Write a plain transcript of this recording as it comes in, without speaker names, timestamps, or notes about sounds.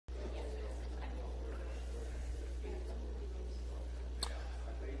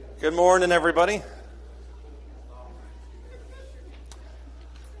Good morning, everybody.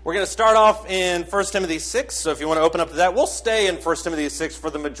 We're going to start off in 1 Timothy 6, so if you want to open up to that, we'll stay in 1 Timothy 6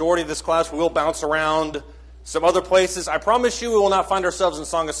 for the majority of this class. We will bounce around some other places. I promise you we will not find ourselves in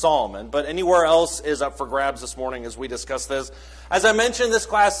Song of Solomon, but anywhere else is up for grabs this morning as we discuss this. As I mentioned, this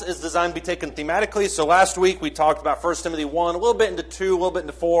class is designed to be taken thematically, so last week we talked about 1 Timothy 1, a little bit into 2, a little bit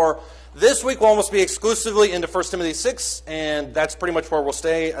into 4. This week we'll almost be exclusively into 1 Timothy 6, and that's pretty much where we'll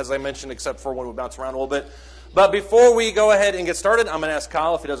stay, as I mentioned, except for when we bounce around a little bit. But before we go ahead and get started, I'm going to ask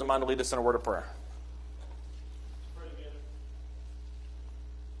Kyle if he doesn't mind to lead us in a word of prayer.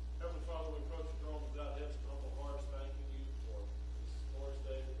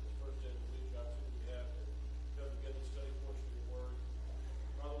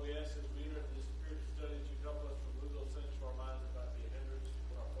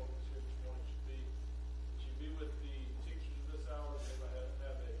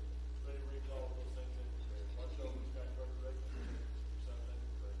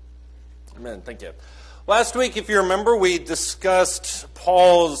 Amen. Thank you. Last week, if you remember, we discussed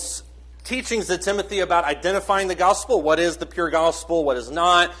Paul's teachings to Timothy about identifying the gospel. What is the pure gospel? What is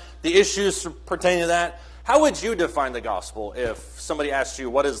not? The issues pertaining to that. How would you define the gospel if somebody asked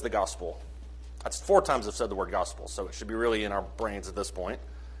you, what is the gospel? That's 4 times I've said the word gospel, so it should be really in our brains at this point.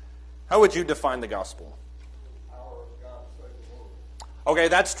 How would you define the gospel? Okay,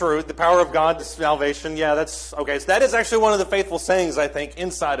 that's true. The power of God to salvation. Yeah, that's okay. So that is actually one of the faithful sayings, I think,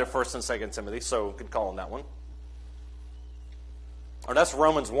 inside of 1 and 2 Timothy. So we could call on that one. Or that's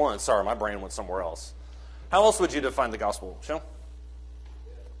Romans 1. Sorry, my brain went somewhere else. How else would you define the gospel, Sean?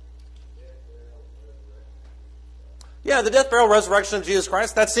 Yeah, the death, burial, resurrection of Jesus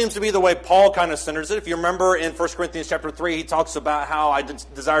Christ. That seems to be the way Paul kind of centers it. If you remember in 1 Corinthians chapter 3, he talks about how I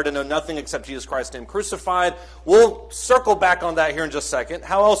desire to know nothing except Jesus Christ and Him crucified. We'll circle back on that here in just a second.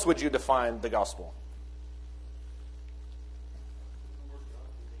 How else would you define the gospel?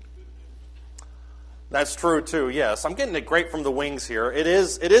 That's true too, yes. I'm getting it great from the wings here. It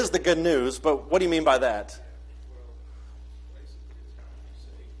is the good news, but what do you mean by that?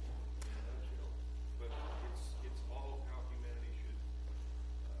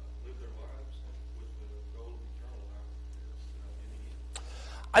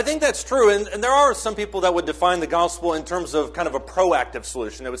 I think that's true, and there are some people that would define the gospel in terms of kind of a proactive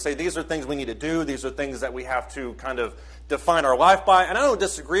solution. They would say these are things we need to do, these are things that we have to kind of define our life by, and I don't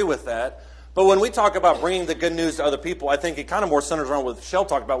disagree with that. But when we talk about bringing the good news to other people, I think it kind of more centers around what Shell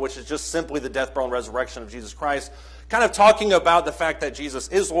talked about, which is just simply the death, burial, and resurrection of Jesus Christ. Kind of talking about the fact that Jesus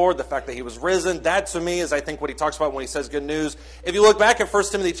is Lord, the fact that He was risen. That, to me, is, I think, what he talks about when he says good news. If you look back at 1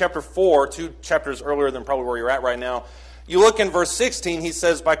 Timothy chapter 4, 2 chapters earlier than probably where you're at right now, you look in verse 16, he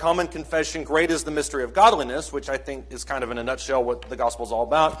says, by common confession, great is the mystery of godliness, which I think is kind of in a nutshell what the gospel is all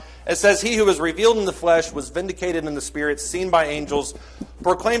about. It says, he who was revealed in the flesh was vindicated in the spirit, seen by angels,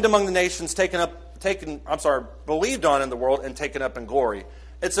 proclaimed among the nations, believed on in the world, and taken up in glory.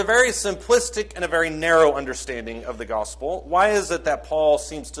 It's a very simplistic and a very narrow understanding of the gospel. Why is it that Paul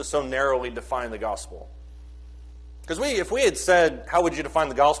seems to so narrowly define the gospel? Because if we had said, how would you define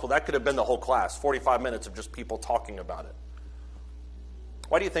the gospel, that could have been the whole class, 45 minutes of just people talking about it.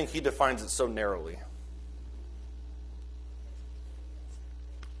 Why do you think he defines it so narrowly?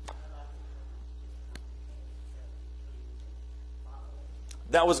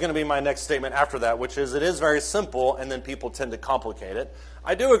 That was going to be my next statement after that, which is it is very simple, and then people tend to complicate it.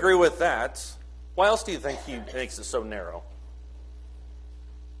 I do agree with that. Why else do you think he makes it so narrow?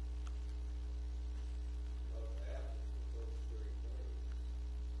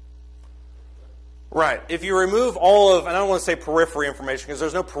 Right. If you remove all of, and I don't want to say periphery information, because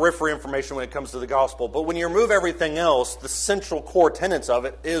there's no periphery information when it comes to the gospel, but when you remove everything else, the central core tenets of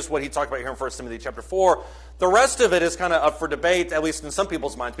it is what he talked about here in 1 Timothy chapter 4. The rest of it is kind of up for debate, at least in some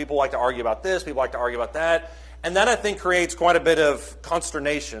people's minds. People like to argue about this, people like to argue about that, and that, I think, creates quite a bit of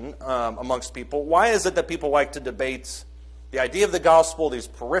consternation amongst people. Why is it that people like to debate the idea of the gospel, these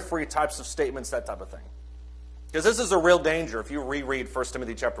periphery types of statements, that type of thing? Because this is a real danger. If you reread 1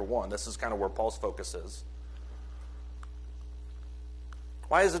 Timothy chapter 1, this is kind of where Paul's focus is.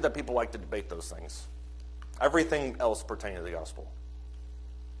 Why is it that people like to debate those things? Everything else pertaining to the gospel.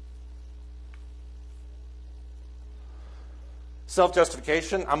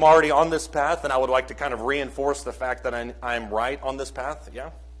 Self-justification. I'm already on this path, and I would like to kind of reinforce the fact that I'm right on this path.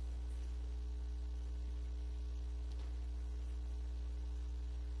 Yeah?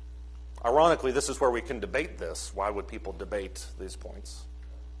 Ironically, this is where we can debate this. Why would people debate these points?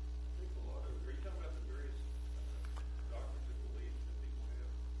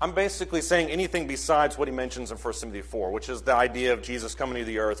 I'm basically saying anything besides what he mentions in 1 Timothy 4, which is the idea of Jesus coming to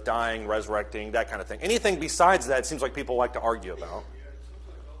the earth, dying, resurrecting, that kind of thing. Anything besides that, it seems like people like to argue about.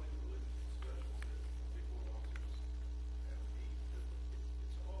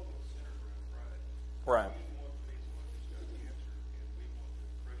 Right.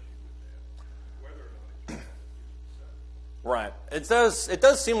 Right. It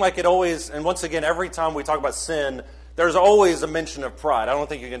does seem like it always, and once again, every time we talk about sin, there's always a mention of pride. I don't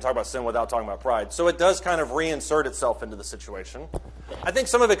think you can talk about sin without talking about pride. So it does kind of reinsert itself into the situation. I think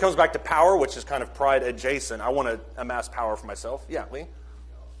some of it comes back to power, which is kind of pride adjacent. I want to amass power for myself. Yeah, Lee?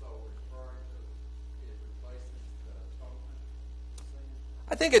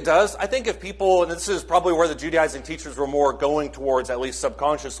 I think it does. I think if people, and this is probably where the Judaizing teachers were more going towards, at least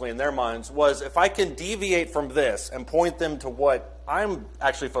subconsciously in their minds, was if I can deviate from this and point them to what I'm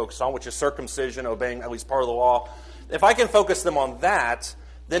actually focused on, which is circumcision, obeying at least part of the law, if I can focus them on that,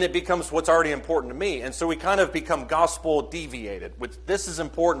 then it becomes what's already important to me. And so we kind of become gospel deviated, which this is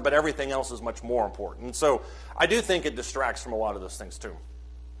important, but everything else is much more important. And so I do think it distracts from a lot of those things too.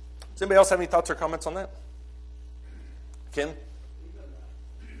 Does anybody else have any thoughts or comments on that? Ken?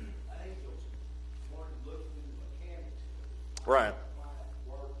 Right.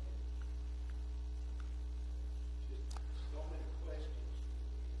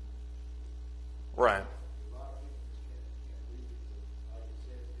 Right.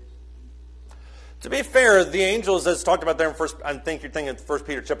 To be fair, the angels, as talked about there in I think you're thinking 1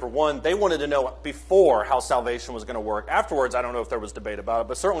 Peter chapter 1, they wanted to know before how salvation was going to work. Afterwards, I don't know if there was debate about it,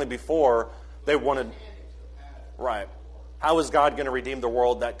 but certainly before, they wanted, right. How is God going to redeem the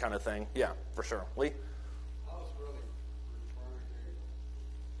world, that kind of thing. Yeah, for sure. Lee?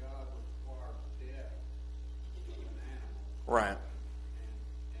 Right. And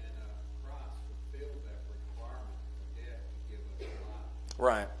Christ fulfilled that requirement of death to give us life.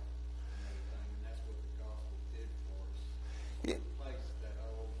 Right. And that's what the gospel did for us. It replaced that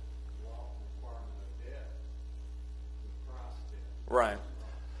old law requirement of death with Christ's death. Right.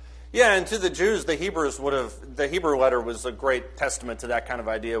 Yeah, and to the Jews, the Hebrew letter was a great testament to that kind of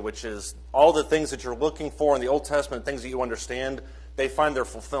idea, which is all the things that you're looking for in the Old Testament, things that you understand, they find their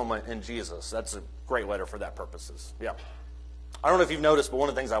fulfillment in Jesus. That's a great letter for that purposes. Yeah. I don't know if you've noticed, but one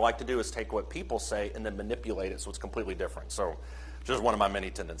of the things I like to do is take what people say and then manipulate it so it's completely different. So just one of my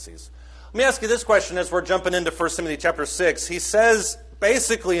many tendencies. Let me ask you this question as we're jumping into 1 Timothy chapter 6. He says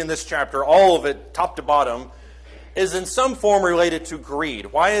basically in this chapter, all of it, top to bottom, is in some form related to greed.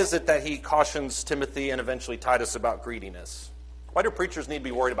 Why is it that he cautions Timothy and eventually Titus about greediness? Why do preachers need to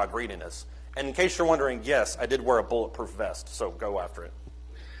be worried about greediness? And in case you're wondering, yes, I did wear a bulletproof vest, so go after it.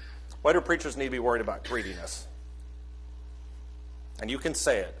 Why do preachers need to be worried about greediness? And you can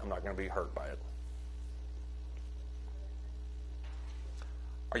say it. I'm not going to be hurt by it.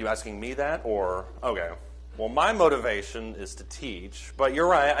 Are you asking me that? Or, okay. Well, my motivation is to teach. But you're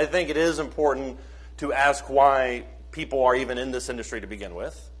right. I think it is important to ask why people are even in this industry to begin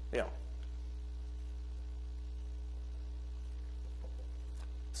with. Yeah.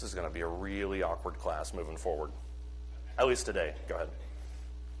 This is going to be a really awkward class moving forward. At least today. Go ahead.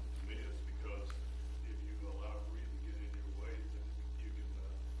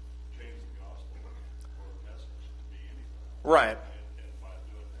 Right. And by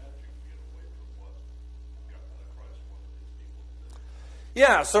doing that, you can get away from what Christ wanted his people to do.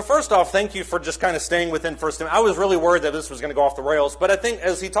 Yeah, so first off, thank you for just kind of staying within 1 Timothy. I was really worried that this was going to go off the rails, but I think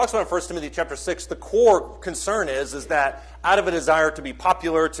as he talks about in 1 Timothy chapter 6, the core concern is that out of a desire to be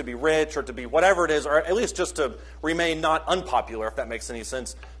popular, to be rich, or to be whatever it is, or at least just to remain not unpopular, if that makes any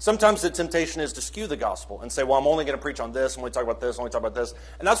sense, sometimes the temptation is to skew the gospel and say, well, I'm only going to preach on this, I'm only talk about this, I'm only talk about this.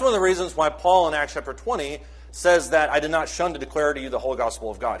 And that's one of the reasons why Paul in Acts chapter 20 says that I did not shun to declare to you the whole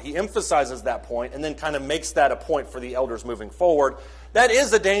gospel of God. He emphasizes that point and then kind of makes that a point for the elders moving forward. That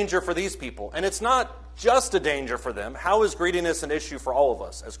is a danger for these people. And it's not just a danger for them. How is greediness an issue for all of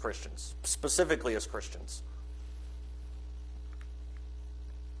us as Christians, specifically as Christians?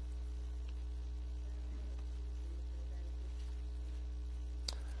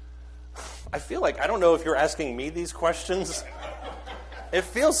 I feel like, I don't know if you're asking me these questions. It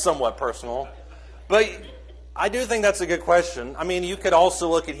feels somewhat personal. But I do think that's a good question. I mean, you could also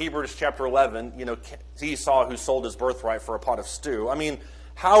look at Hebrews chapter 11, Esau who sold his birthright for a pot of stew. I mean,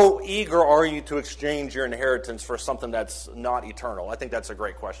 how eager are you to exchange your inheritance for something that's not eternal? I think that's a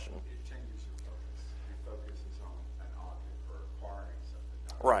great question. It changes your focus. Your focus is on an object for acquiring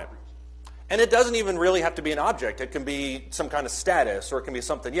something. Right. And it doesn't even really have to be an object. It can be some kind of status, or it can be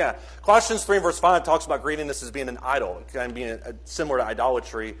something. Yeah. Colossians 3 verse 5 talks about greediness as being an idol. It can be similar to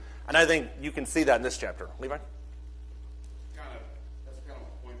idolatry. And I think you can see that in this chapter. Levi? That's kind of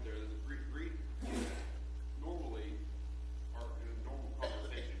a point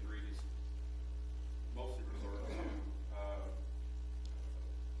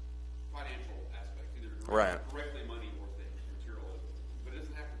Right. Directly money or things, materialism. But it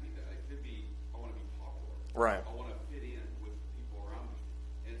doesn't have to be that. It could be, I want to be popular. Right. I want to fit in with people around me.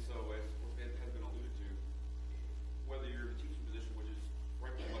 And so, as it has been alluded to, whether you're in a teaching position, which is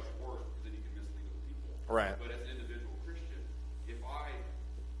frankly much worse because then you can mislead other people. Right. But as an individual Christian, if I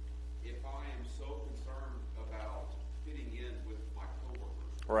am so concerned about fitting in with my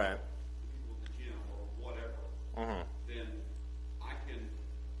coworkers, Right. the people at the gym or whatever, Mm-hmm. then I can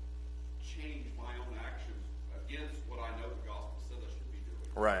change my own actions against what I know the gospel says I should be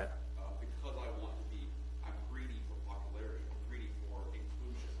doing. Right. Because I'm greedy for popularity. I'm greedy for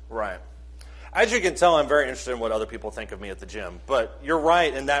inclusion. Right. As you can tell, I'm very interested in what other people think of me at the gym. But you're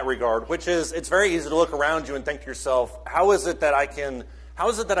right in that regard, which is it's very easy to look around you and think to yourself, how is it that I can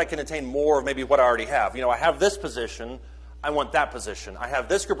attain more of maybe what I already have? You know, I have this position, I want that position. I have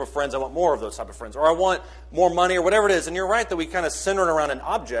this group of friends, I want more of those type of friends. Or I want more money or whatever it is. And you're right that we kind of center it around an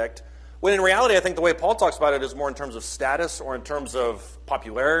object, when in reality I think the way Paul talks about it is more in terms of status or in terms of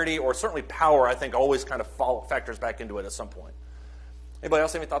popularity or certainly power. I think always kind of factors back into it at some point. Anybody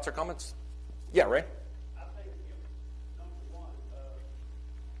else have any thoughts or comments? Yeah, Ray? I think, number one,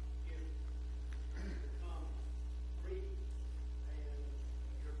 if you become greedy and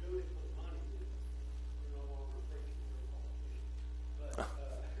you're doing it for the money, you're no longer preaching, you're a politician. But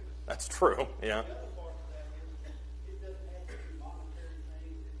That's true, yeah. the other part of that is it doesn't have to be monetary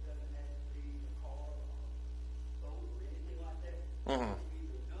things. It doesn't have to be a car or boat or anything like that. Mhm. It can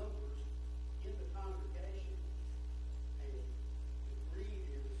be the numbers in the congregation, and the greed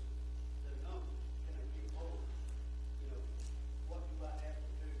is the numbers. Can I get more? You know, what do I have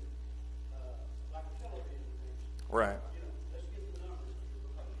to do? Like a television thing. Right. You know, let's get the numbers.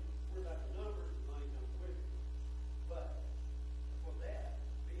 Because we're about the numbers, the money comes with it. But for that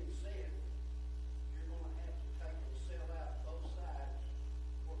being said, you're going to have to take and sell out both sides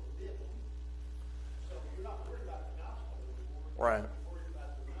for the middle. So you're not worried about the gospel anymore. Right. You're worried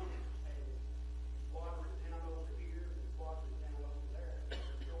about the numbers and water it down over here and water it down over there.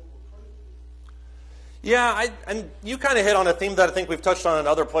 You're recruiting. Yeah, and you kind of hit on a theme that I think we've touched on in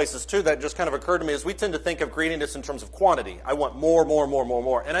other places too that just kind of occurred to me is we tend to think of greediness in terms of quantity. I want more, more, more, more,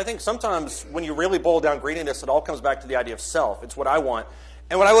 more. And I think sometimes when you really boil down greediness, it all comes back to the idea of self. It's what I want.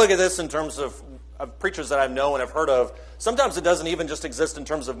 And when I look at this in terms of preachers that I know and have heard of, sometimes it doesn't even just exist in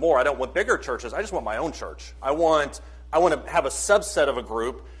terms of more. I don't want bigger churches. I just want my own church. I want to have a subset of a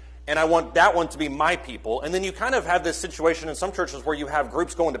group, and I want that one to be my people. And then you kind of have this situation in some churches where you have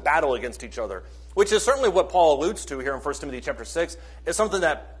groups going to battle against each other, which is certainly what Paul alludes to here in 1 Timothy chapter 6. It's something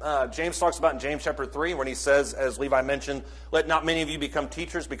that James talks about in James chapter 3 when he says, as Levi mentioned, let not many of you become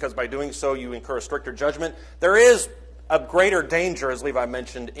teachers because by doing so you incur a stricter judgment. There is a greater danger, as Levi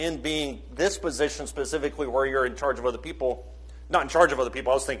mentioned, in being this position specifically where you're in charge of other people. Not in charge of other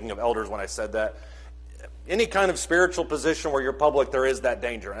people. I was thinking of elders when I said that. Any kind of spiritual position where you're public, there is that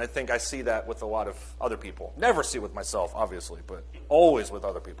danger. And I think I see that with a lot of other people. Never see it with myself, obviously, but always with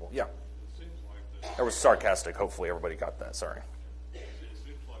other people. Yeah. It seems like That was sarcastic. Hopefully everybody got that. Sorry. it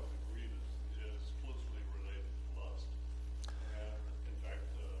seems like the greed is closely related to lust. And in fact,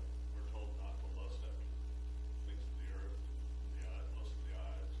 we're told not to lust after things of the earth, lust of the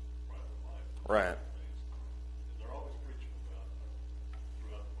eyes, private life. Right. Things. And they're always preaching about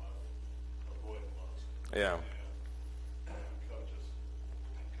throughout the Bible, avoid lust. Yeah. And covetousness.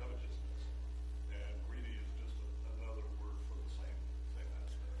 And greedy is just another word for the same aspect.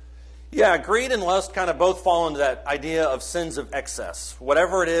 Yeah, greed and lust kind of both fall into that idea of sins of excess.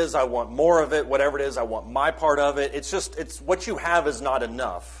 Whatever it is, I want more of it. Whatever it is, I want my part of it. It's what you have is not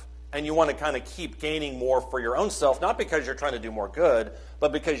enough. And you want to kind of keep gaining more for your own self, not because you're trying to do more good,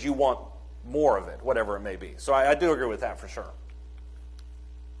 but because you want more of it, whatever it may be. So I do agree with that for sure.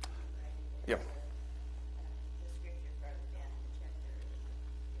 Yeah. The scripture further down in the chapter, it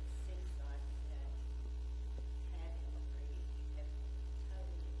seems like having a greed, you have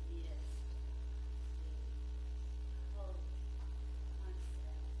totally missed the whole concept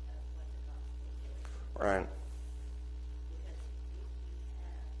of what the gospel is. Right. Because if you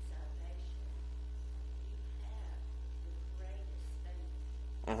have salvation, you have the greatest thing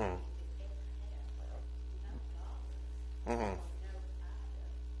Mm-hmm. you could ever have. Not dollars, Mm-hmm. no item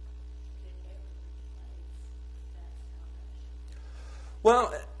could ever replace that salvation.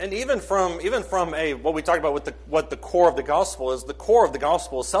 Well, and even from a what we talked about with what the core of the gospel is, the core of the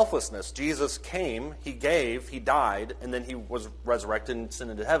gospel is selflessness. Jesus came, he gave, he died, and then he was resurrected and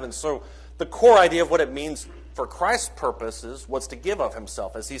ascended into heaven. So the core idea of what it means for Christ's purposes was to give of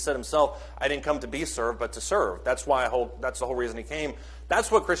himself. As he said himself, I didn't come to be served, but to serve. That's the whole reason he came. That's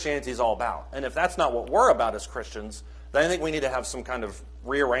what Christianity is all about. And if that's not what we're about as Christians, then I think we need to have some kind of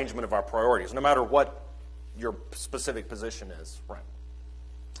rearrangement of our priorities. No matter what your specific position is. Right.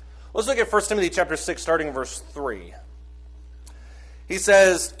 Let's look at 1 Timothy chapter 6, starting in verse 3. He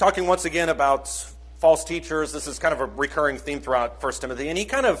says, talking once again about false teachers, this is kind of a recurring theme throughout 1 Timothy, and he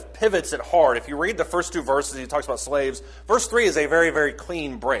kind of pivots it hard. If you read the first two verses, he talks about slaves. Verse 3 is a very, very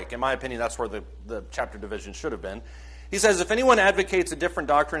clean break. In my opinion, that's where the chapter division should have been. He says, if anyone advocates a different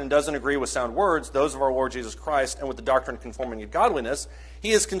doctrine and doesn't agree with sound words, those of our Lord Jesus Christ, and with the doctrine conforming to godliness,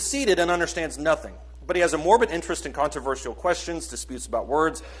 he is conceited and understands nothing. But he has a morbid interest in controversial questions, disputes about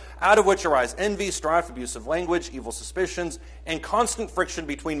words, out of which arise envy, strife, abusive language, evil suspicions, and constant friction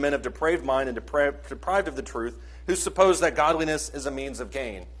between men of depraved mind and deprived of the truth, who suppose that godliness is a means of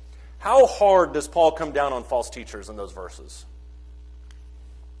gain. How hard does Paul come down on false teachers in those verses?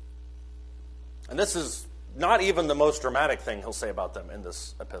 And this is not even the most dramatic thing he'll say about them in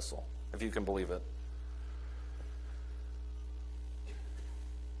this epistle, if you can believe it.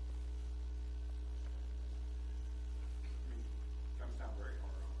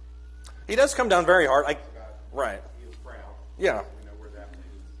 He does come down very hard. Right. He was proud. Yeah. We know where that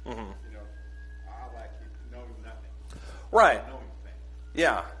leads. Mm-hmm. You know, I like it knowing nothing. Right. Knowing things.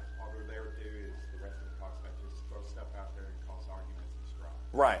 Yeah. All they're there to do is the rest of the talks about just throw stuff out there and cause arguments and strife.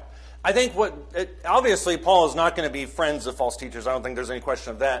 Right. I think obviously Paul is not going to be friends of false teachers. I don't think there's any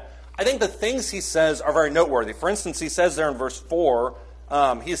question of that. I think the things he says are very noteworthy. For instance, he says there in verse 4,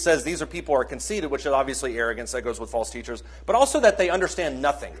 he says these are people who are conceited, which is obviously arrogance. That goes with false teachers. But also that they understand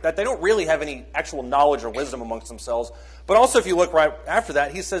nothing, that they don't really have any actual knowledge or wisdom amongst themselves. But also if you look right after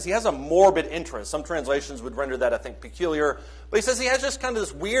that, he says he has a morbid interest. Some translations would render that, I think, peculiar. But he says he has just kind of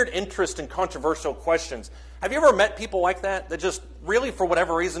this weird interest in controversial questions. Have you ever met people like that just really, for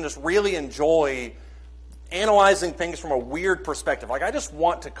whatever reason, just really enjoy analyzing things from a weird perspective? Like, I just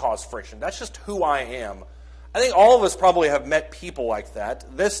want to cause friction. That's just who I am. I think all of us probably have met people like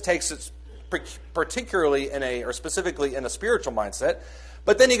that. This takes it particularly specifically in a spiritual mindset.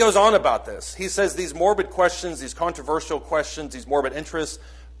 But then he goes on about this. He says these morbid questions, these controversial questions, these morbid interests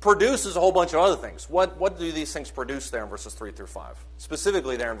produces a whole bunch of other things. What do these things produce there in verses 3 through 5?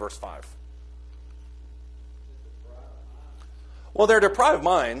 Specifically there in verse 5. Well, they're deprived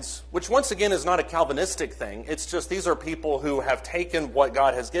minds, which once again is not a Calvinistic thing. It's just these are people who have taken what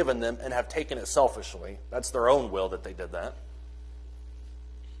God has given them and have taken it selfishly. That's their own will that they did that.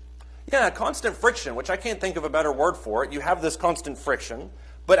 Yeah, constant friction, which I can't think of a better word for it. You have this constant friction,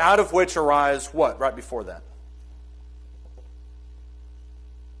 but out of which arise what right before that?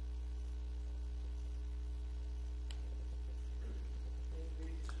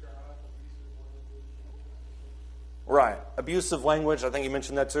 Right. Abusive language, I think you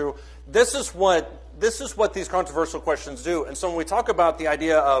mentioned that too. This is what these controversial questions do. And so when we talk about the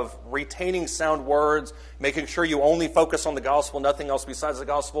idea of retaining sound words, making sure you only focus on the gospel, nothing else besides the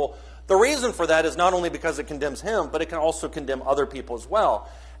gospel, the reason for that is not only because it condemns him, but it can also condemn other people as well.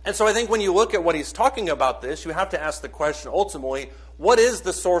 And so I think when you look at what he's talking about this, you have to ask the question ultimately, what is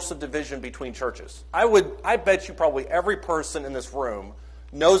the source of division between churches? I bet you probably every person in this room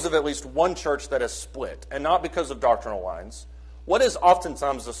knows of at least one church that is split, and not because of doctrinal lines. What is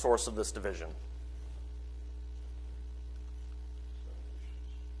oftentimes the source of this division?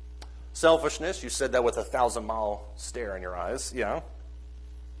 Selfishness. You said that with a 1,000-mile stare in your eyes. Yeah.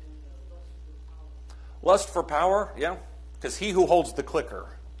 Lust for power. Yeah. Because he who holds the clicker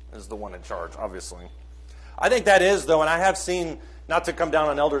is the one in charge, obviously. I think that is, though, and I have seen, not to come down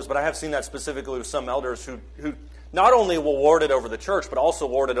on elders, but I have seen that specifically with some elders who not only will lord it over the church, but also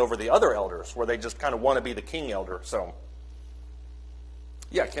lord it over the other elders, where they just kind of want to be the king elder. So,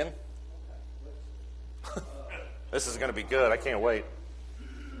 yeah, Ken? This is going to be good. I can't wait.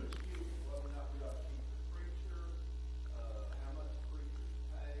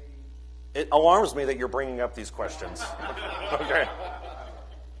 It alarms me that you're bringing up these questions. Okay.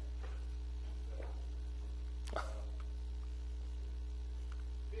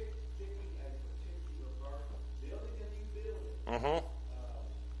 Mm-hmm.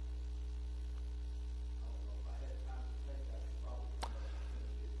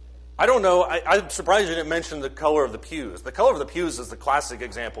 I don't know. I'm surprised you didn't mention the color of the pews. The color of the pews is the classic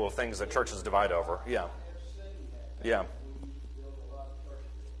example of things that churches divide over. Yeah. Yeah.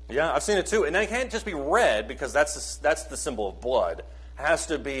 Yeah, I've seen it too. And it can't just be red because that's the symbol of blood. It has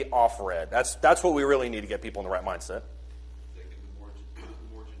to be off red. That's what we really need to get people in the right mindset. Taking the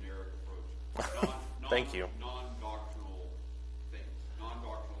more generic approach. Thank you. Non-doctrinal things,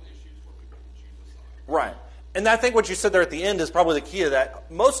 non-doctrinal issues where people can choose a side. Right. And I think what you said there at the end is probably the key to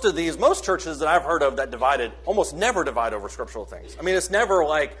that. Most churches that I've heard of that divided almost never divide over scriptural things. I mean, it's never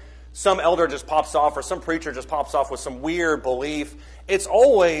like some elder just pops off or some preacher just pops off with some weird belief. It's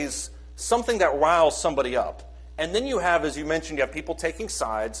always something that riles somebody up. And then you have, as you mentioned, you have people taking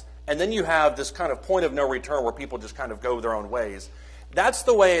sides, and then you have this kind of point of no return where people just kind of go their own ways. That's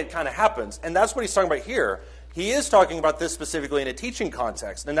the way it kind of happens, and that's what he's talking about here. He is talking about this specifically in a teaching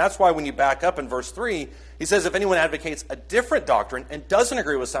context, and that's why when you back up in verse 3, he says if anyone advocates a different doctrine and doesn't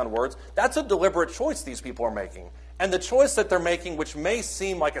agree with sound words, that's a deliberate choice these people are making. And the choice that they're making, which may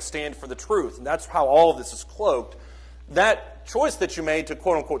seem like a stand for the truth, and that's how all of this is cloaked, that choice that you made to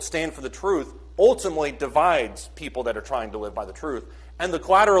quote-unquote stand for the truth ultimately divides people that are trying to live by the truth. And the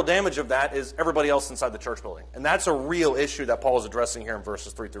collateral damage of that is everybody else inside the church building. And that's a real issue that Paul is addressing here in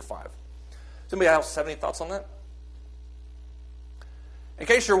verses 3 through 5. Does anybody else have any thoughts on that? In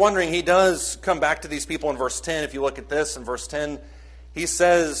case you're wondering, he does come back to these people in verse 10. If you look at this in verse 10, he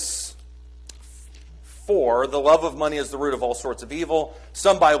says, "For the love of money is the root of all sorts of evil.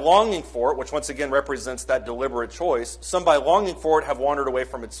 Some by longing for it," which once again represents that deliberate choice, "some by longing for it have wandered away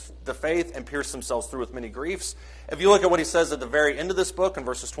from the faith and pierced themselves through with many griefs." If you look at what he says at the very end of this book in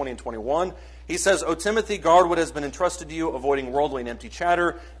verses 20 and 21, he says, "O Timothy, guard what has been entrusted to you, avoiding worldly and empty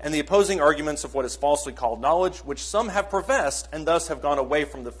chatter, and the opposing arguments of what is falsely called knowledge, which some have professed and thus have gone away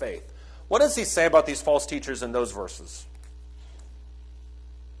from the faith." What does he say about these false teachers in those verses?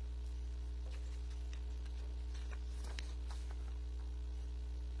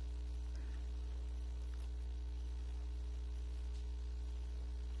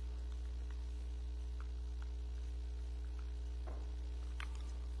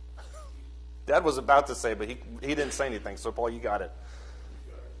 Dad was about to say, but he didn't say anything. So, Paul, you got it.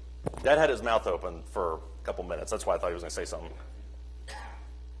 Dad had his mouth open for a couple minutes. That's why I thought he was going to say something.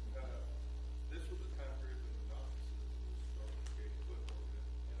 This was a time period when the Gnosticism started to gain foothold,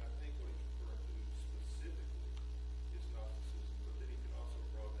 and I think what he's referring to specifically is Gnosticism, but then he can also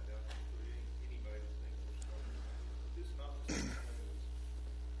broaden that out to include anybody that thinks they're smarter. This Gnosticism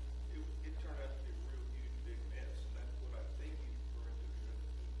thing it turned out to be a real huge, big mess, and that's what I think he's referring to here.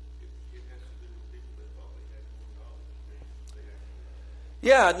 It has to do with people that thought they had more knowledge than they actually had.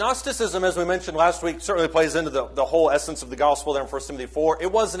 Yeah, Gnosticism, as we mentioned last week, certainly plays into the whole essence of the gospel there in 1 Timothy 4.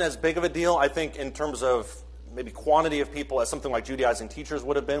 It wasn't as big of a deal, I think, in terms of maybe quantity of people as something like Judaizing teachers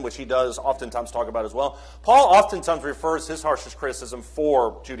would have been, which he does oftentimes talk about as well. Paul oftentimes refers his harshest criticism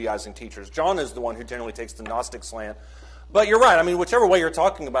for Judaizing teachers. John is the one who generally takes the Gnostic slant. But you're right. I mean, whichever way you're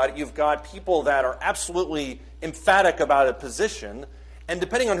talking about it, you've got people that are absolutely emphatic about a position, and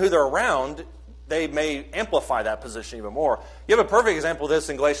depending on who they're around, they may amplify that position even more. You have a perfect example of this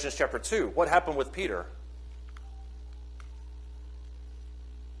in Galatians chapter 2. What happened with Peter?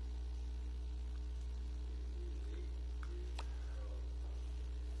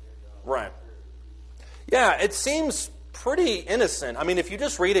 Right. Yeah, it seems pretty innocent. I mean, if you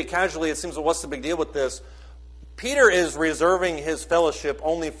just read it casually, it seems, well, what's the big deal with this? Peter is reserving his fellowship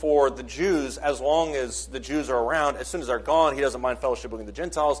only for the Jews as long as the Jews are around. As soon as they're gone, he doesn't mind fellowship with the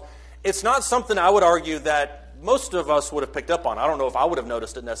Gentiles. It's not something I would argue that most of us would have picked up on. I don't know if I would have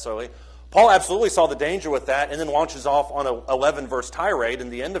noticed it necessarily. Paul absolutely saw the danger with that and then launches off on an 11-verse tirade in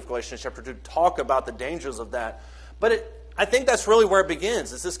the end of Galatians chapter 2 to talk about the dangers of that. But I think that's really where it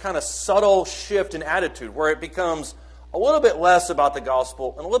begins. It's this kind of subtle shift in attitude where it becomes a little bit less about the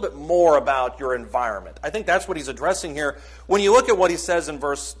gospel and a little bit more about your environment. I think that's what he's addressing here. When you look at what he says in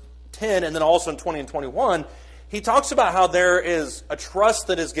verse 10 and then also in 20 and 21, he talks about how there is a trust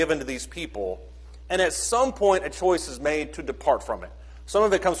that is given to these people, and at some point a choice is made to depart from it. Some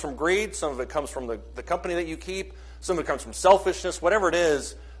of it comes from greed, some of it comes from the company that you keep, some of it comes from selfishness, whatever it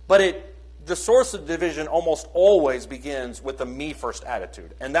is, but the source of division almost always begins with the me-first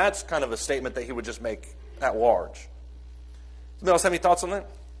attitude, and that's kind of a statement that he would just make at large. Anybody else have any thoughts on that?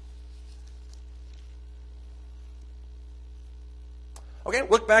 Okay,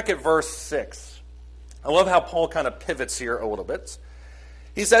 look back at verse 6. I love how Paul kind of pivots here a little bit.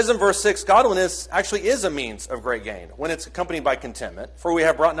 He says in verse 6, "Godliness actually is a means of great gain when it's accompanied by contentment. For we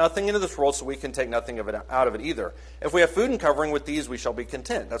have brought nothing into this world, so we can take nothing of it out of it either. If we have food and covering, with these we shall be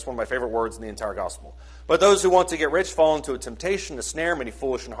content." That's one of my favorite words in the entire gospel. "But those who want to get rich fall into a temptation, a snare, many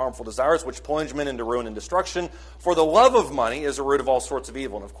foolish and harmful desires, which plunge men into ruin and destruction. For the love of money is the root of all sorts of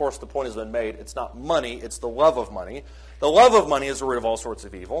evil." And of course, the point has been made. It's not money, it's the love of money. "The love of money is the root of all sorts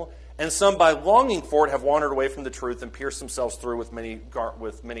of evil. And some, by longing for it, have wandered away from the truth and pierced themselves through with many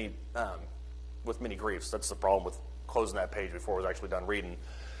griefs." That's the problem with closing that page before it was actually done reading.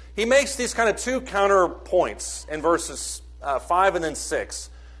 He makes these kind of two counterpoints in verses 5 and then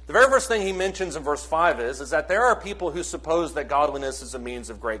 6. The very first thing he mentions in verse 5 is that there are people who suppose that godliness is a means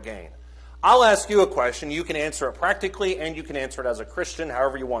of great gain. I'll ask you a question. You can answer it practically and you can answer it as a Christian,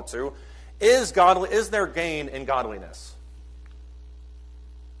 however you want to. Is there gain in godliness?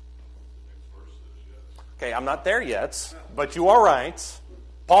 Okay, I'm not there yet, but you are right.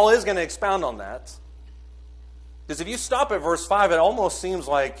 Paul is going to expound on that. Because if you stop at verse 5, it almost seems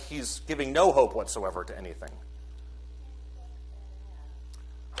like he's giving no hope whatsoever to anything.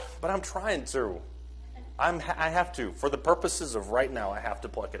 But I'm trying to. I have to. For the purposes of right now, I have to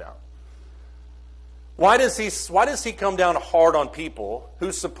pluck it out. Why does he come down hard on people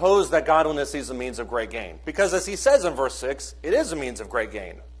who suppose that godliness is a means of great gain? Because as he says in verse 6, it is a means of great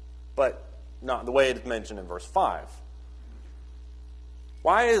gain, but not the way it's mentioned in verse 5.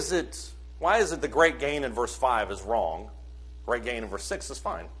 Why is it the great gain in verse 5 is wrong? Great gain in verse 6 is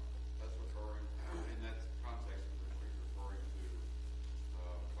fine. That's referring, in that context, he's referring to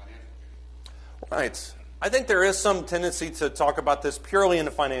financial gain. Right. I think there is some tendency to talk about this purely in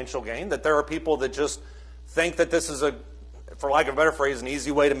a financial gain, that there are people that just think that this is, for lack of a better phrase, an easy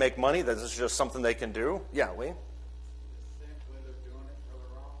way to make money, that this is just something they can do. Yeah, Lee? Essentially, they're doing it for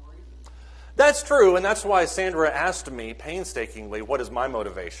the wrong reason. That's true, and that's why Sandra asked me painstakingly, what is my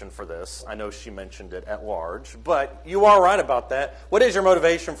motivation for this? I know she mentioned it at large, but you are right about that. What is your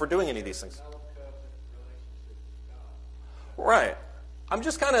motivation for doing any of these things? No covenant relationship with God. Right. I'm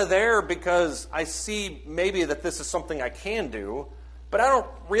just kind of there because I see maybe that this is something I can do, but I don't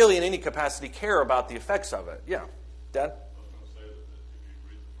really in any capacity care about the effects of it. Yeah. Dad? I was going to say that if you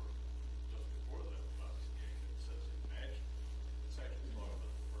read the first, just before that, about this game, it says imagine. It's actually talking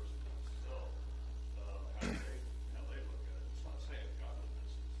about the person himself, how they look at it. It's not saying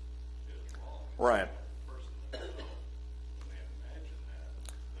godliness is wrong. It's Right. saying the person themselves, when they imagine that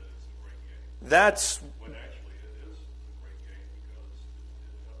it's a great game. That's When actually it is a great game because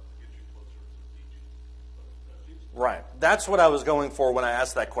it gets you closer to the teaching of Jesus. right. That's what I was going for when I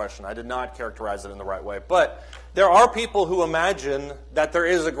asked that question. I did not characterize it in the right way. But there are people who imagine that there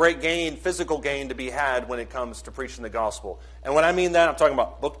is a great gain, physical gain, to be had when it comes to preaching the gospel. And when I mean that, I'm talking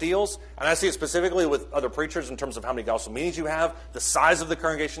about book deals. And I see it specifically with other preachers in terms of how many gospel meetings you have, the size of the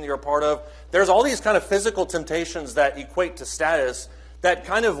congregation that you're a part of. There's all these kind of physical temptations that equate to status that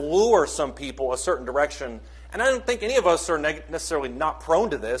kind of lure some people a certain direction. And I don't think any of us are necessarily not prone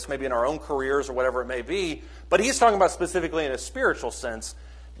to this, maybe in our own careers or whatever it may be. But he's talking about specifically in a spiritual sense,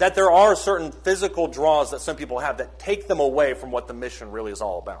 that there are certain physical draws that some people have that take them away from what the mission really is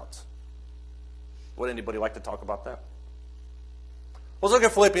all about. Would anybody like to talk about that? Let's look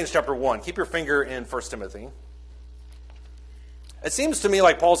at Philippians chapter 1. Keep your finger in 1 Timothy. It seems to me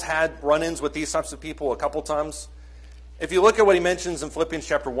like Paul's had run-ins with these types of people a couple times. If you look at what he mentions in Philippians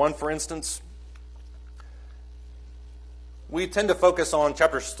chapter 1, for instance, we tend to focus on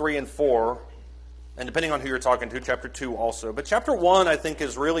chapters 3 and 4, and depending on who you're talking to, chapter 2 also. But chapter 1, I think,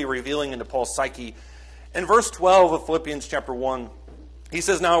 is really revealing into Paul's psyche. In verse 12 of Philippians chapter 1, he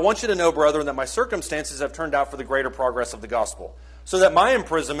says, "Now I want you to know, brethren, that my circumstances have turned out for the greater progress of the gospel, so that my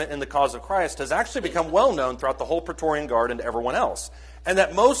imprisonment in the cause of Christ has actually become well known throughout the whole Praetorian Guard and to everyone else, and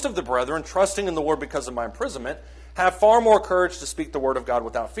that most of the brethren, trusting in the Lord because of my imprisonment, have far more courage to speak the word of God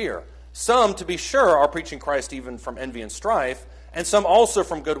without fear. Some, to be sure, are preaching Christ even from envy and strife, and some also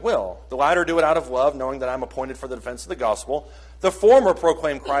from goodwill. The latter do it out of love, knowing that I am appointed for the defense of the gospel. The former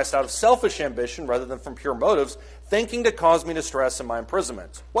proclaim Christ out of selfish ambition rather than from pure motives, thinking to cause me distress in my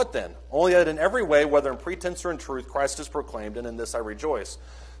imprisonment. What then? Only that in every way, whether in pretense or in truth, Christ is proclaimed, and in this I rejoice."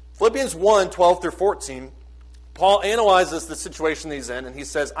 Philippians 1, 12 through 14, Paul analyzes the situation that he's in, and he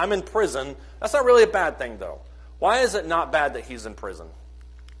says, I'm in prison. That's not really a bad thing, though. Why is it not bad that he's in prison?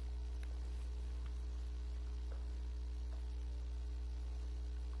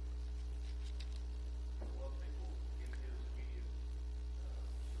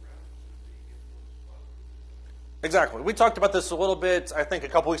 Exactly. We talked about this a little bit, I think, a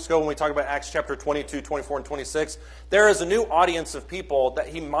couple weeks ago when we talked about Acts chapter 22, 24, and 26. There is a new audience of people that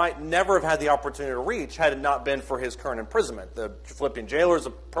he might never have had the opportunity to reach had it not been for his current imprisonment. The Philippian jailer is a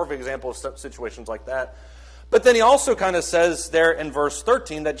perfect example of situations like that. But then he also kind of says there in verse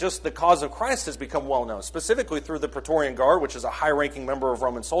 13 that just the cause of Christ has become well known, specifically through the Praetorian Guard, which is a high-ranking member of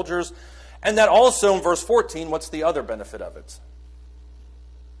Roman soldiers. And that also in verse 14, what's the other benefit of it?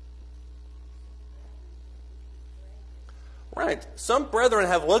 Right. Some brethren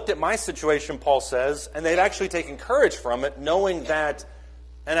have looked at my situation, Paul says, and they've actually taken courage from it, knowing that,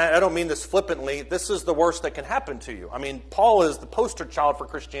 and I don't mean this flippantly, this is the worst that can happen to you. I mean, Paul is the poster child for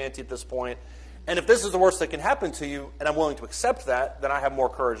Christianity at this point, and if this is the worst that can happen to you, and I'm willing to accept that, then I have more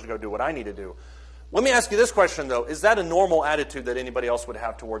courage to go do what I need to do. Let me ask you this question, though. Is that a normal attitude that anybody else would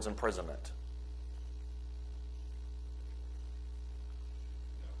have towards imprisonment?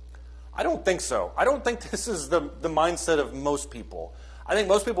 I don't think so. I don't think this is the mindset of most people. I think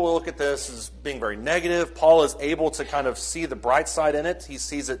most people will look at this as being very negative. Paul is able to kind of see the bright side in it. He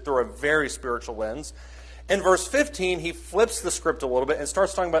sees it through a very spiritual lens. In verse 15, he flips the script a little bit and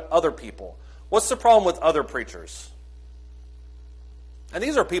starts talking about other people. What's the problem with other preachers? And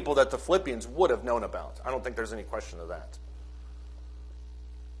these are people that the Philippians would have known about. I don't think there's any question of that.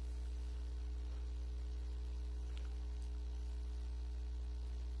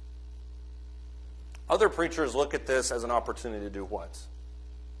 Other preachers look at this as an opportunity to do what?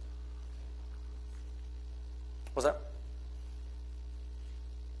 What's that?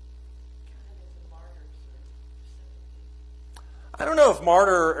 I don't know if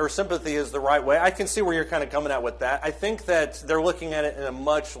martyr or sympathy is the right way. I can see where you're kind of coming at with that. I think that they're looking at it in a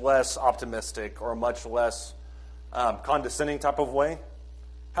much less optimistic or a much less condescending type of way.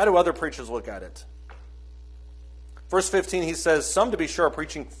 How do other preachers look at it? Verse 15, he says, some, to be sure, are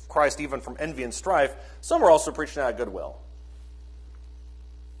preaching Christ even from envy and strife. Some are also preaching out of goodwill.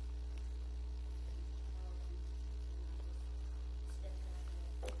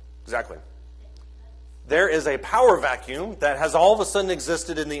 Exactly. There is a power vacuum that has all of a sudden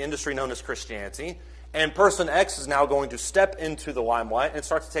existed in the industry known as Christianity, and person X is now going to step into the limelight and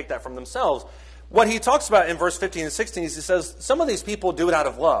start to take that from themselves. What he talks about in verse 15 and 16 is he says, some of these people do it out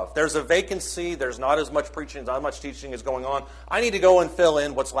of love. There's a vacancy, there's not as much preaching, not as much teaching is going on. I need to go and fill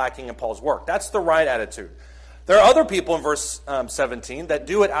in what's lacking in Paul's work. That's the right attitude. There are other people in verse 17 that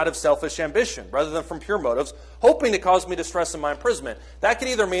do it out of selfish ambition rather than from pure motives, hoping to cause me distress in my imprisonment. That could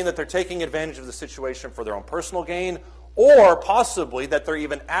either mean that they're taking advantage of the situation for their own personal gain, or possibly that they're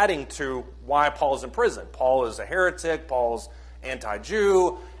even adding to why Paul is in prison. Paul is a heretic, Paul's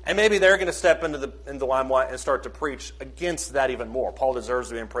anti-Jew, and maybe they're going to step into the limelight and start to preach against that even more. Paul deserves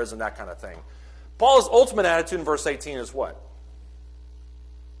to be in prison, that kind of thing. Paul's ultimate attitude in verse 18 is what?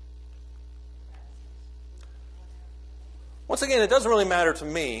 Once again, it doesn't really matter to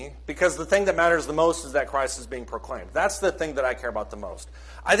me, because the thing that matters the most is that Christ is being proclaimed. That's the thing that I care about the most.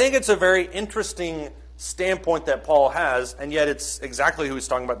 I think it's a very interesting standpoint that Paul has, and yet it's exactly who he's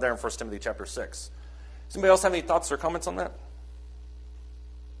talking about there in 1 Timothy chapter 6. Does anybody else have any thoughts or comments on that?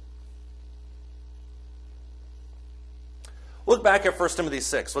 Look back at 1 Timothy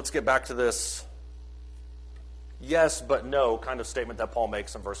 6. Let's get back to this yes but no kind of statement that Paul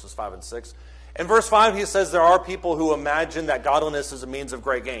makes in verses 5 and 6. In verse 5, he says there are people who imagine that godliness is a means of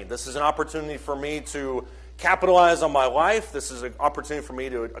great gain. This is an opportunity for me to capitalize on my life. This is an opportunity for me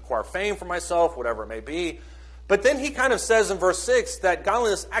to acquire fame for myself, whatever it may be. But then he kind of says in verse 6 that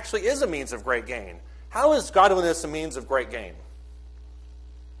godliness actually is a means of great gain. How is godliness a means of great gain?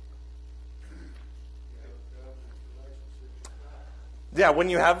 Yeah, when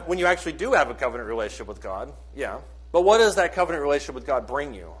you actually do have a covenant relationship with God, yeah. But what does that covenant relationship with God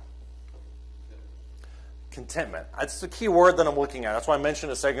bring you? Contentment. That's the key word that I'm looking at. That's why I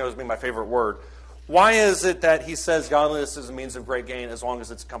mentioned a second ago as being my favorite word. Why is it that he says godliness is a means of great gain as long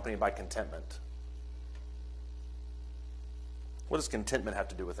as it's accompanied by contentment? What does contentment have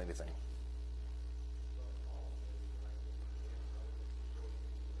to do with anything?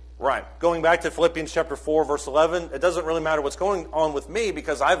 Right. Going back to Philippians chapter 4, verse 11, it doesn't really matter what's going on with me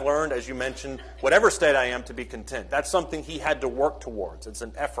because I've learned, as you mentioned, whatever state I am, to be content. That's something he had to work towards. It's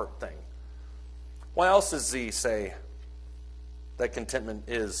an effort thing. Why else does Z say that contentment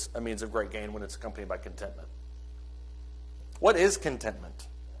is a means of great gain when it's accompanied by contentment? What is contentment?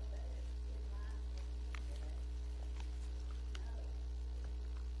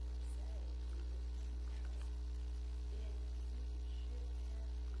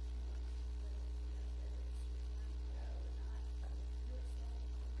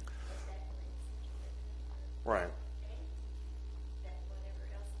 Right.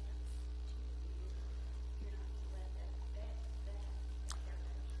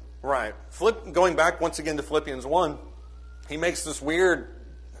 Right. Going back once again to Philippians 1, he makes this weird,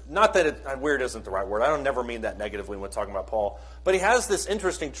 not that weird isn't the right word. I don't never mean that negatively when talking about Paul. But he has this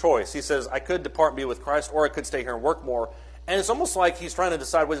interesting choice. He says, I could depart and be with Christ, or I could stay here and work more. And it's almost like he's trying to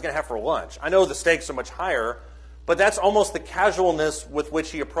decide what he's going to have for lunch. I know the stakes are much higher, but that's almost the casualness with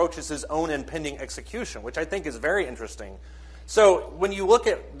which he approaches his own impending execution, which I think is very interesting. So when you look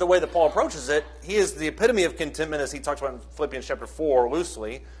at the way that Paul approaches it, he is the epitome of contentment, as he talks about in Philippians chapter 4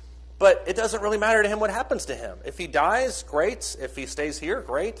 loosely. But it doesn't really matter to him what happens to him. If he dies, great. If he stays here,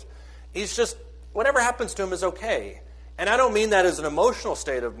 great. He's just, whatever happens to him is okay. And I don't mean that as an emotional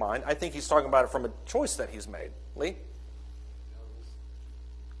state of mind. I think he's talking about it from a choice that he's made. Lee?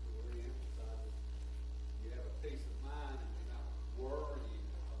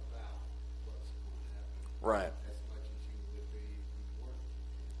 Right.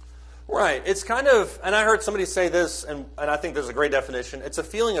 Right. It's kind of, and I heard somebody say this, and I think there's a great definition. It's a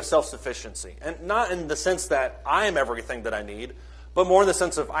feeling of self-sufficiency. And not in the sense that I am everything that I need, but more in the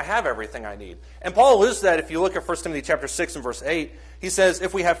sense of I have everything I need. And Paul alludes to that if you look at 1 Timothy chapter 6 and verse 8. He says,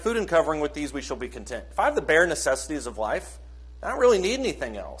 if we have food and covering, with these we shall be content. If I have the bare necessities of life, I don't really need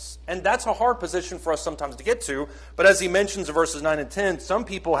anything else. And that's a hard position for us sometimes to get to. But as he mentions in verses 9 and 10, some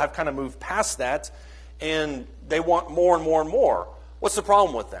people have kind of moved past that, and they want more and more and more. What's the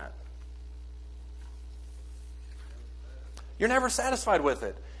problem with that? You're never satisfied with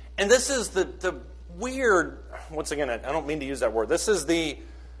it. And this is the weird, once again, I don't mean to use that word. This is the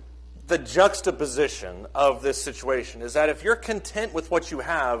juxtaposition of this situation, is that if you're content with what you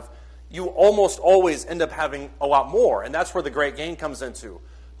have, you almost always end up having a lot more. And that's where the great gain comes into.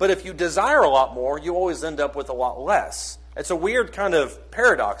 But if you desire a lot more, you always end up with a lot less. It's a weird kind of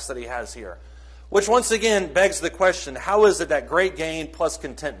paradox that he has here. Which once again begs the question, how is it that great gain plus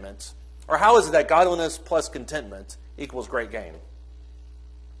contentment, or how is it that godliness plus contentment equals great gain?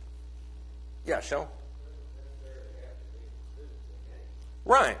 Yeah, Shel?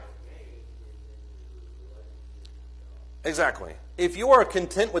 Right. Exactly. If you are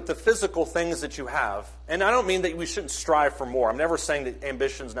content with the physical things that you have, and I don't mean that we shouldn't strive for more. I'm never saying that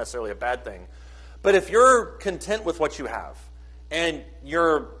ambition is necessarily a bad thing. But if you're content with what you have, and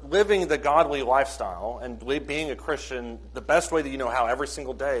you're living the godly lifestyle and being a Christian the best way that you know how every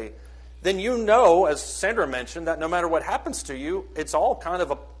single day, then you know, as Sandra mentioned, that no matter what happens to you, it's all kind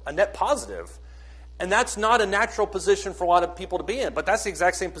of a net positive. And that's not a natural position for a lot of people to be in. But that's the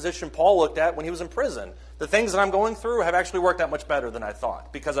exact same position Paul looked at when he was in prison. The things that I'm going through have actually worked out much better than I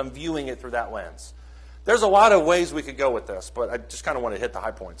thought, because I'm viewing it through that lens. There's a lot of ways we could go with this, but I just kind of want to hit the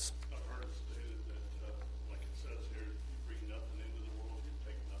high points. I've heard it stated that, like it says here, you bring nothing into the world, you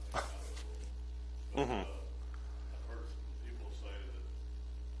take nothing out of the world. But, I've heard some people say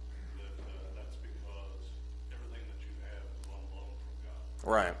that that's because everything that you have is on loan from God.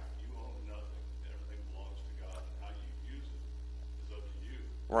 Right. You own nothing. Everything belongs to God, and how you use it is up to you.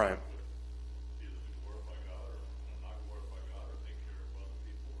 Right. Either to glorify God or not glorify God, or take care of other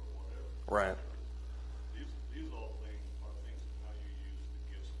people or whatever. Right. These all things are things of how you use the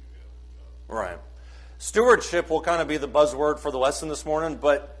gifts you have from God. Right. Stewardship will kind of be the buzzword for the lesson this morning,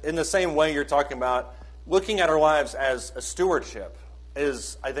 but in the same way you're talking about, looking at our lives as a stewardship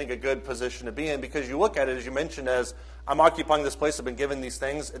is, I think, a good position to be in, because you look at it, as you mentioned, as I'm occupying this place, I've been given these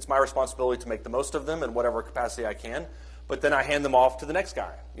things, it's my responsibility to make the most of them in whatever capacity I can, but then I hand them off to the next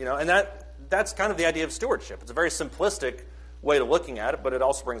guy. And that's kind of the idea of stewardship. It's a very simplistic way of looking at it, but it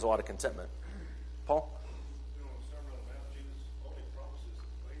also brings a lot of contentment. Paul? On the Sermon on the Mount, Jesus only promises the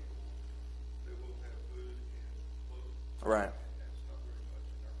faithful that we'll have food and clothing. Right. And that's not very much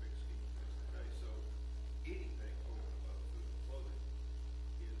in our big scheme of things today. So anything over and above food and clothing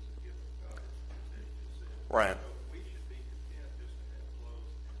is a gift from God, as Eddie just said. Right. So we should be content just to have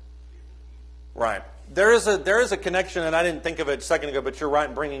clothes and be able to eat. Right. There is a connection, and I didn't think of it a second ago, but you're right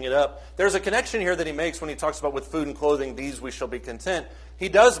in bringing it up. There's a connection here that he makes when he talks about with food and clothing, these we shall be content. He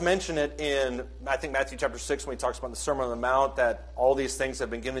does mention it in, I think, Matthew chapter 6, when he talks about the Sermon on the Mount, that all these things have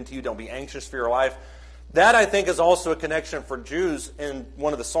been given to you. Don't be anxious for your life. That, I think, is also a connection for Jews in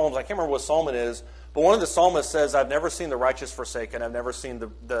one of the Psalms. I can't remember what psalm it is, but one of the psalmists says, I've never seen the righteous forsaken. I've never seen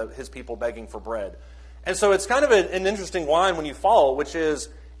his people begging for bread. And so it's kind of an interesting line when you follow, which is,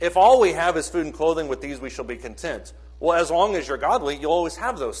 if all we have is food and clothing, with these we shall be content. Well, as long as you're godly, you'll always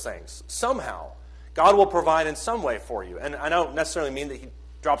have those things. Somehow. God will provide in some way for you. And I don't necessarily mean that he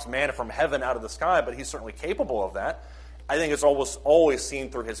drops manna from heaven out of the sky, but he's certainly capable of that. I think it's always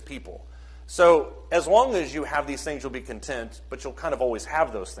seen through his people. So as long as you have these things, you'll be content, but you'll kind of always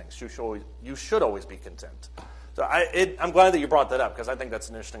have those things. You should always be content. So I'm glad that you brought that up, because I think that's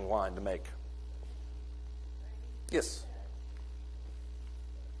an interesting line to make. Yes?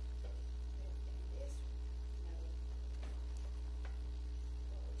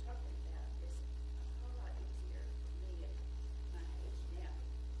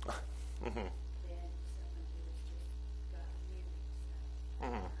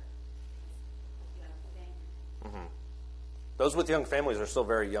 Those with young families are still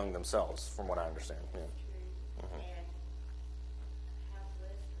very young themselves, from what I understand. Yeah. And how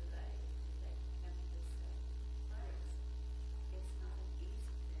blessed are they that they can come to this place? It's not an easy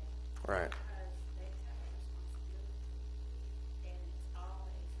thing. Right. Because they have a responsibility. And it's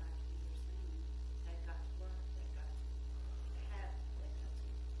always, like you were saying, they've got to work, they've got to have, they've got to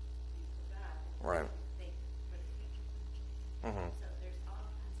think for God. Right. Think for the future. Mm-hmm. So there's all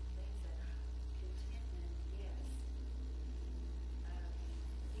kinds of things that contentment, yes.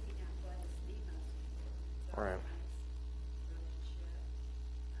 Picking out what is the most important. Right. Relationship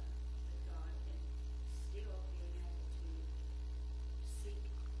with God, and still being able to seek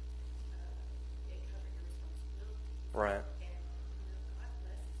and cover your responsibilities. Right. And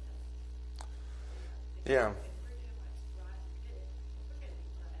Yeah. If we're doing what's right and good, we're going to be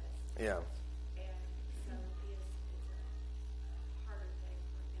blessed. Yeah. And so it's a harder thing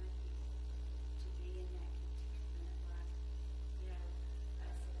for young people to be in that contentment, like, you know,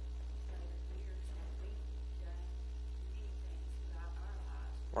 us at later years that we've done many things throughout our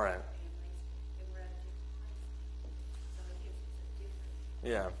lives, with Right. our families, and we're at a different place. So it is, it's a different,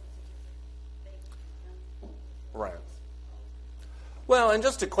 Yeah. it's a different thing for young people. Right. Well, and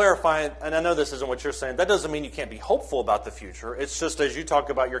just to clarify, and I know this isn't what you're saying, that doesn't mean you can't be hopeful about the future. It's just as you talk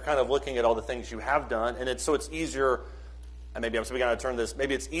about, you're kind of looking at all the things you have done, and it's easier, and maybe I'm speaking out of turn this,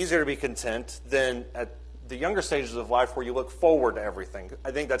 maybe it's easier to be content than at the younger stages of life where you look forward to everything.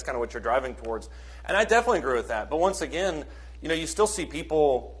 I think that's kind of what you're driving towards. And I definitely agree with that. But once again, you know, you still see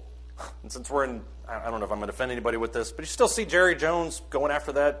people, and since we're in, I don't know if I'm going to offend anybody with this, but you still see Jerry Jones going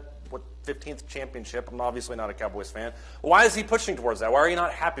after that 15th championship. I'm obviously not a Cowboys fan. Why is he pushing towards that? Why are you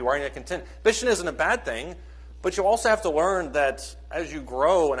not happy? Why are you not content? Ambition isn't a bad thing, but you also have to learn that as you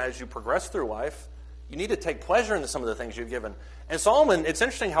grow and as you progress through life, you need to take pleasure in some of the things you've given. And Solomon, it's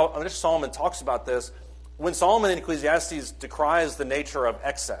interesting how Solomon talks about this. When Solomon in Ecclesiastes decries the nature of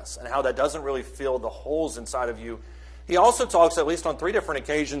excess and how that doesn't really fill the holes inside of you, he also talks, at least on 3 different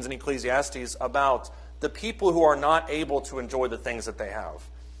occasions in Ecclesiastes, about the people who are not able to enjoy the things that they have.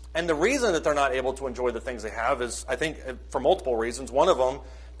 And the reason that they're not able to enjoy the things they have is, I think, for multiple reasons. One of them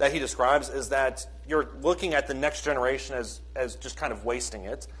that he describes is that you're looking at the next generation as just kind of wasting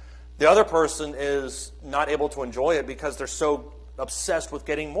it. The other person is not able to enjoy it because they're so obsessed with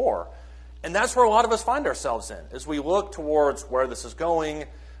getting more. And that's where a lot of us find ourselves in, as we look towards where this is going,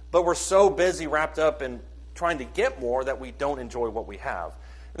 but we're so busy wrapped up in trying to get more that we don't enjoy what we have.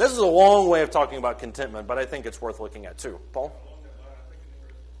 And this is a long way of talking about contentment, but I think it's worth looking at too. Paul? Along that line, I think an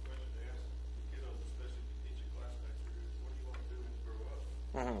interesting question to ask kiddos, especially if you teach your classmates, is what do you want to do when you grow up?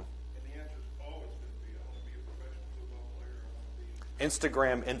 Mm-hmm. And the answer is always going to be, I want to be a professional football player, I want to be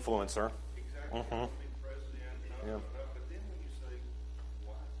Instagram influencer. exactly, I want to be president, Yeah. but then when you say,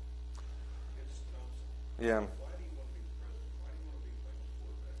 why? It stumps them. Yeah. Why do you want to be the president? Why do you want to be a famous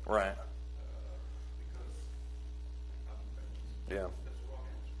quarterback? Right. Because I'm famous. Yeah. That's the wrong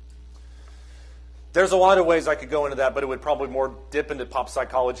answer. There's a lot of ways I could go into that, but it would probably more dip into pop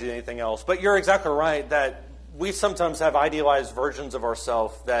psychology than anything else. But you're exactly right that we sometimes have idealized versions of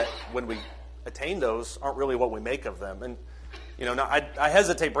ourselves that when we attain those aren't really what we make of them. And, you know, now I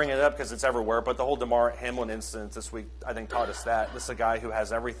hesitate bringing it up because it's everywhere, but the whole Damar Hamlin incident this week, I think, taught us that. This is a guy who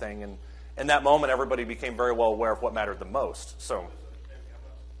has everything. And in that moment, everybody became very well aware of what mattered the most. So, I'm not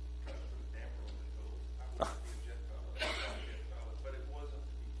trying to put a damper on it, though. I wanted to be a jet pilot. I wanted to be a pilot, but it wasn't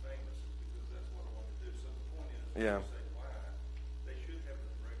to be famous. It's because that's what I wanted to do. So the point is, when Yeah. you say why, they should have a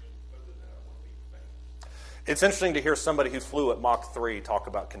direction other than I want to be famous. it's interesting to hear somebody who flew at Mach 3 talk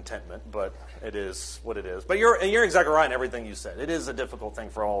about contentment, but it is what it is. But you're exactly right in everything you said. It is a difficult thing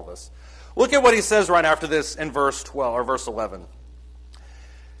for all of us. Look at what he says right after this in verse 12 or verse 11.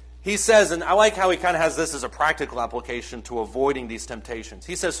 He says, and I like how he kind of has this as a practical application to avoiding these temptations.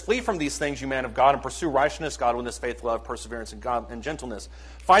 He says, flee from these things, you man of God, and pursue righteousness, godliness, faith, love, perseverance, and gentleness.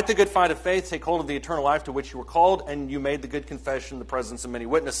 Fight the good fight of faith, take hold of the eternal life to which you were called, and you made the good confession in the presence of many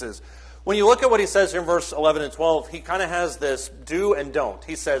witnesses. When you look at what he says here in verse 11 and 12, he kind of has this do and don't.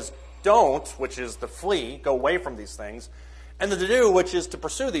 He says, don't, which is the flee, go away from these things, and the do, which is to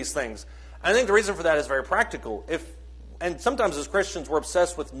pursue these things. And I think the reason for that is very practical. And sometimes as Christians, we're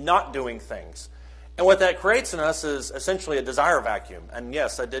obsessed with not doing things. And what that creates in us is essentially a desire vacuum. And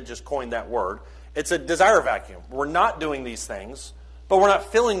yes, I did just coin that word. It's a desire vacuum. We're not doing these things, but we're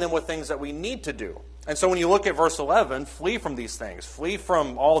not filling them with things that we need to do. And so when you look at verse 11, flee from these things. Flee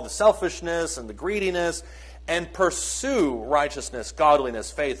from all the selfishness and the greediness, and pursue righteousness,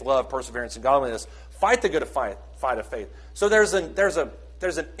 godliness, faith, love, perseverance, and godliness. Fight the good fight of faith. So there's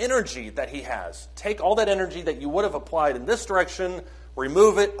an energy that he has. Take all that energy that you would have applied in this direction,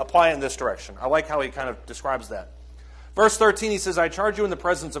 remove it, apply it in this direction. I like how he kind of describes that. Verse 13, he says, I charge you in the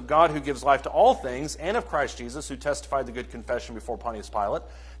presence of God who gives life to all things, and of Christ Jesus, who testified the good confession before Pontius Pilate,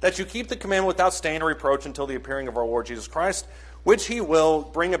 that you keep the commandment without stain or reproach until the appearing of our Lord Jesus Christ, which he will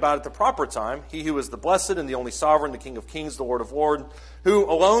bring about at the proper time, he who is the blessed and the only sovereign, the King of kings, the Lord of lords, who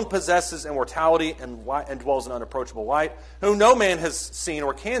alone possesses immortality and dwells in unapproachable light, whom no man has seen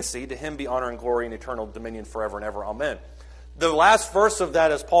or can see. To him be honor and glory and eternal dominion forever and ever. Amen. The last verse of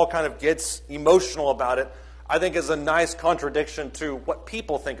that, as Paul kind of gets emotional about it, I think is a nice contradiction to what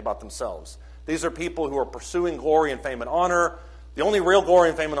people think about themselves. These are people who are pursuing glory and fame and honor. The only real glory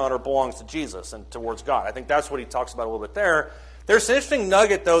and fame and honor belongs to Jesus and towards God. I think that's what he talks about a little bit there. There's an interesting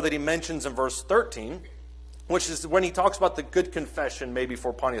nugget, though, that he mentions in verse 13, which is when he talks about the good confession made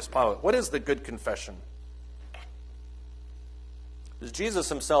before Pontius Pilate. What is the good confession? Because Jesus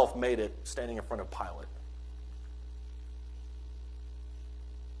himself made it standing in front of Pilate.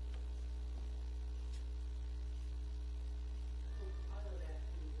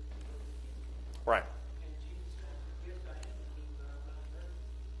 Right.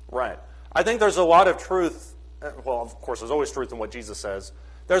 Right. I think there's a lot of truth. Well, of course, there's always truth in what Jesus says.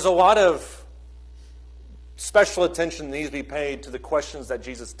 There's a lot of special attention that needs to be paid to the questions that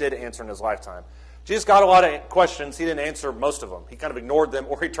Jesus did answer in his lifetime. Jesus got a lot of questions. He didn't answer most of them. He kind of ignored them,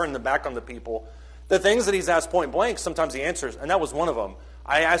 or he turned them back on the people. The things that he's asked point blank, sometimes he answers, and that was one of them.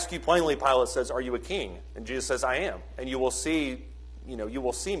 I ask you plainly, Pilate says, are you a king? And Jesus says, I am. And you will see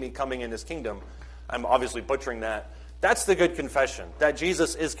me coming in his kingdom. I'm obviously butchering that. That's the good confession, that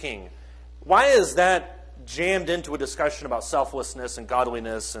Jesus is king. Why is that jammed into a discussion about selflessness and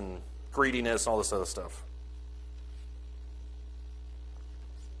godliness and greediness and all this other stuff?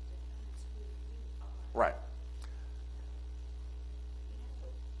 Right.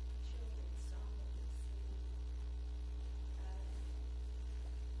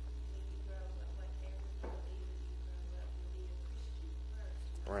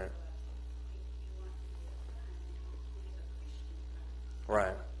 Right.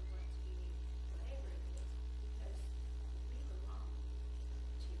 Right.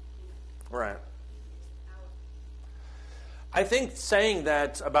 Right. I think saying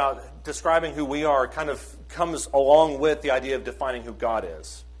that about describing who we are kind of comes along with the idea of defining who God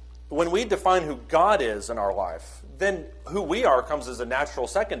is. When we define who God is in our life, then who we are comes as a natural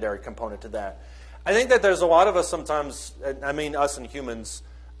secondary component to that. I think that there's a lot of us sometimes, I mean us and humans,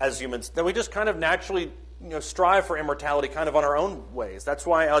 as humans, that we just kind of naturally strive for immortality kind of on our own ways. That's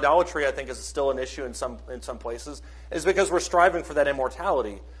why idolatry, I think, is still an issue in some places, is because we're striving for that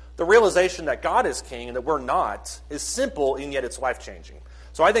immortality. The realization that God is king and that we're not is simple, and yet it's life-changing.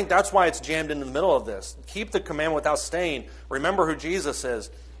 So I think that's why it's jammed in the middle of this. Keep the commandment without stain. Remember who Jesus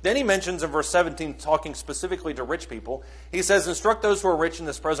is. Then he mentions in verse 17, talking specifically to rich people, he says, instruct those who are rich in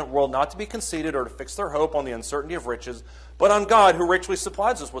this present world not to be conceited or to fix their hope on the uncertainty of riches, but on God who richly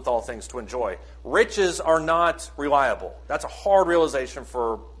supplies us with all things to enjoy. Riches are not reliable. That's a hard realization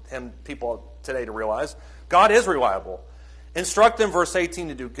for people today to realize. God is reliable. Instruct them, verse 18,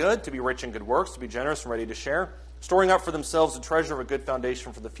 to do good, to be rich in good works, to be generous and ready to share, storing up for themselves a treasure of a good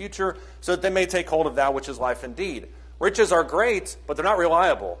foundation for the future, so that they may take hold of that which is life indeed. Riches are great, but they're not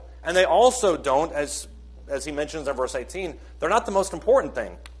reliable. And they also don't, as he mentions in verse 18, they're not the most important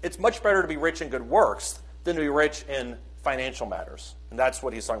thing. It's much better to be rich in good works than to be rich in financial matters. And that's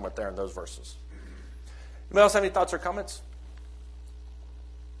what he's talking about there in those verses. Anybody else have any thoughts or comments?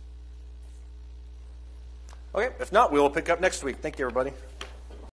 Okay, if not, we will pick up next week. Thank you, everybody.